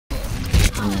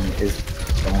is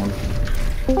gone.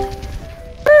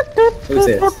 Who's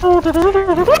this? Oh,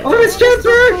 it's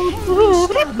Jasper!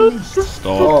 Stop.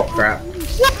 Oh, crap.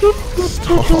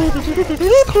 Stop.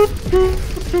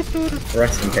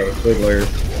 Rest in peace, Wiggler.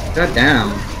 God damn.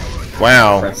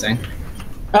 Wow. Pressing.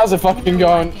 How's it fucking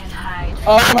going?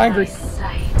 Oh, I'm angry.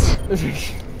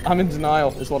 I'm in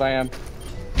denial, is what I am.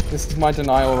 This is my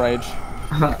denial rage.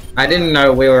 I didn't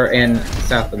know we were in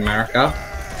South America.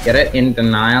 Get it? In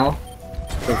denial.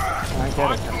 I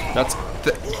get it. That's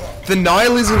the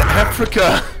Nile is in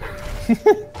Africa.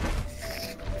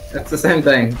 That's the same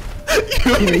thing.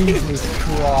 Jesus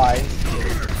Christ.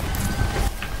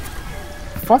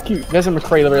 Fuck you. There's a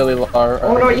McCree really low.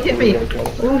 Oh no, you hit me!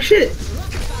 Oh shit!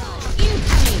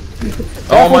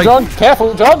 Oh Careful, my! John!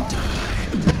 Careful, John!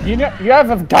 You have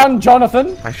a gun,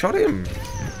 Jonathan! I shot him.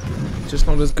 Just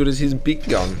not as good as his big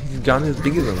gun. His gun is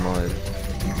bigger than mine.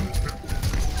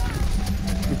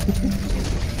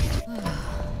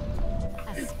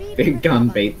 Big gun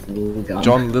beats little gun.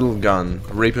 John Little Gun,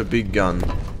 Reaper Big Gun.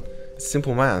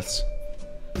 Simple maths.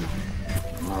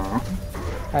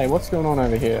 Hey, what's going on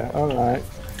over here? Alright.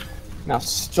 Now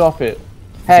stop it.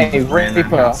 Hey,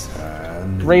 Reaper.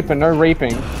 Reaper, no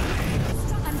reaping.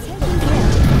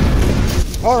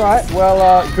 Alright,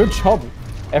 well, good job,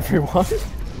 everyone.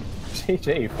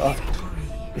 GG, fuck.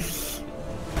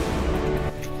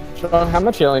 John, how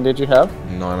much healing did you have?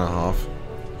 9.5.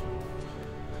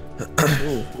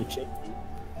 Ooh, you cheeky.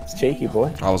 It's cheeky,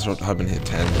 boy. I was hoping to hit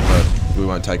 10, but we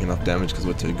won't take enough damage because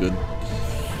we're too good.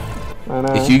 I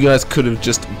know. If you guys could have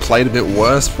just played a bit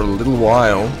worse for a little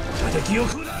while. You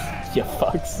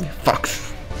fucks. Fucks.